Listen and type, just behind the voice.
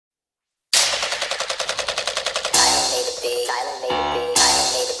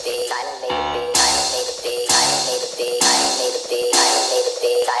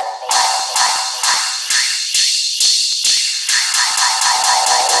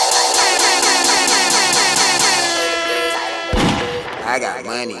I got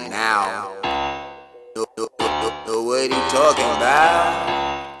money now. Know what he talking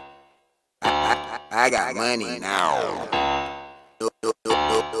about? I got money now.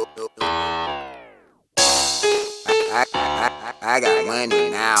 I got money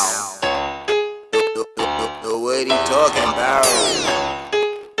now. Know what he talking about?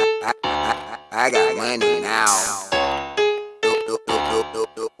 I got money now.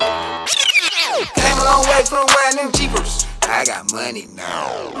 Came a long way from wearing them Jeepers. I got money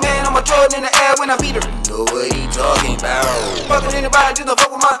now. Man, I'm a Jordan in the air when I beat her. Know what he talking about? Fucking anybody just to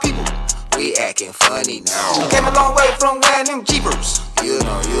fuck with my people. We acting funny now. Came a long way from wearing them Jeepers. You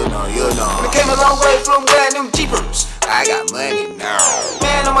know. Came a long way from wearing them Jeepers. I got money now.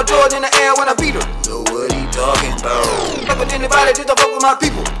 Man, I'm a Jordan in the air when I beat her. Know what he talking about? Fucking anybody just to fuck with my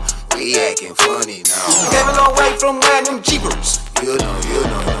people. We acting funny now. Came a long way from wearing them Jeepers. You know.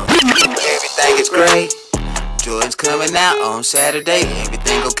 Everything is great. Jordan's coming out on Saturday.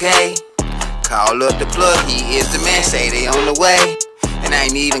 Everything okay? Call up the plug, he is the man. Say they on the way, and I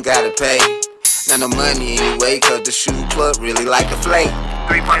ain't even gotta pay none of money anyway, cause the shoe plug really like to flake.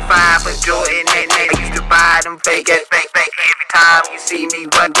 3.5 for Jordan and I used to buy them fake every time you see me.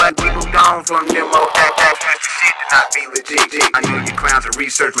 What we moved on from them old that shit to not be legit. I know you clowns to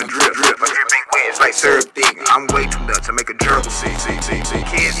research my drip. My drip ain't wet, it's like syrup thick. I'm way too nuts to make a gerbil see.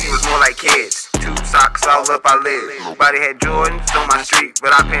 Kids, he was more like kids. 2 socks all up our legs. Nobody had Jordans on my street,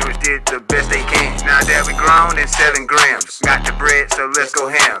 but our parents did the best they can. Now that we grown and 7 grams, got the bread, so let's go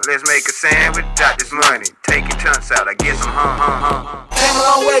ham. Let's make a sandwich, got this money. Taking chunks out, I get some hum. Came a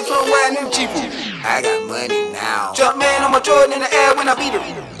long way from wearing them Jeepers. I got money now. Jump man, I'm a Jordan in the air when I beat her.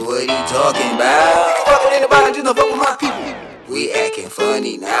 What he talking about? Fucking anybody just to fuck with my people. We acting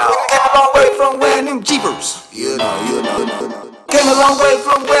funny now. Came a long way from wearing them Jeepers. You know. Came a long way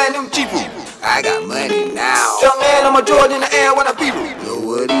from wearing them Jeepers. I got money now. Jump man, I'm a Jordan in the air when I beat her. Know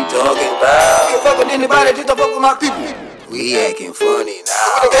what he talking about? Fuck with anybody just to fuck with my people. We acting funny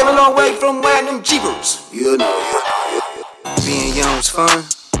now. Came a long way from wearing them Jeepers. You know. Being young was fun.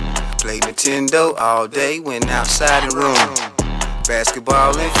 Played Nintendo all day, went outside the room.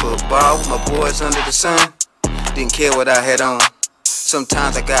 Basketball and football with my boys under the sun. Didn't care what I had on.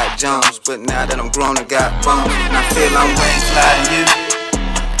 Sometimes I got Jones, but now that I'm grown and got bones, and I feel I'm way fly than you.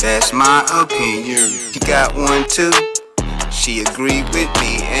 That's my opinion. She got one too. She agreed with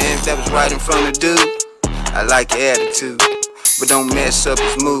me, and that was right in front of dude. I like your attitude, but don't mess up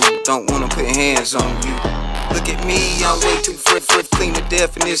his mood. Don't wanna put hands on you. Look at me, I'm way too fresh, clean to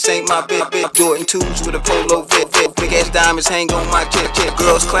death, and this ain't my bed. Jordan 2s with a polo vet, big ass diamonds hang on my jet.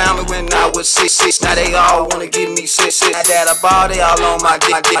 Girls clown me when I was 6'6", now they all wanna give me 6'6". That I ball, they all on my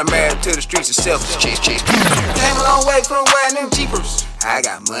dick. I'm married to the streets of selfish chase. Came a long way from wearing them Jeepers. I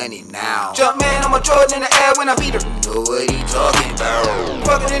got money now. Jump man, I'm a Jordan in the air when I beat her. Know what he talking about?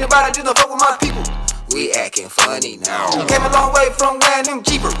 Fucking anybody just to fuck with my people. We acting funny now. Came a long way from wearing them Jeepers.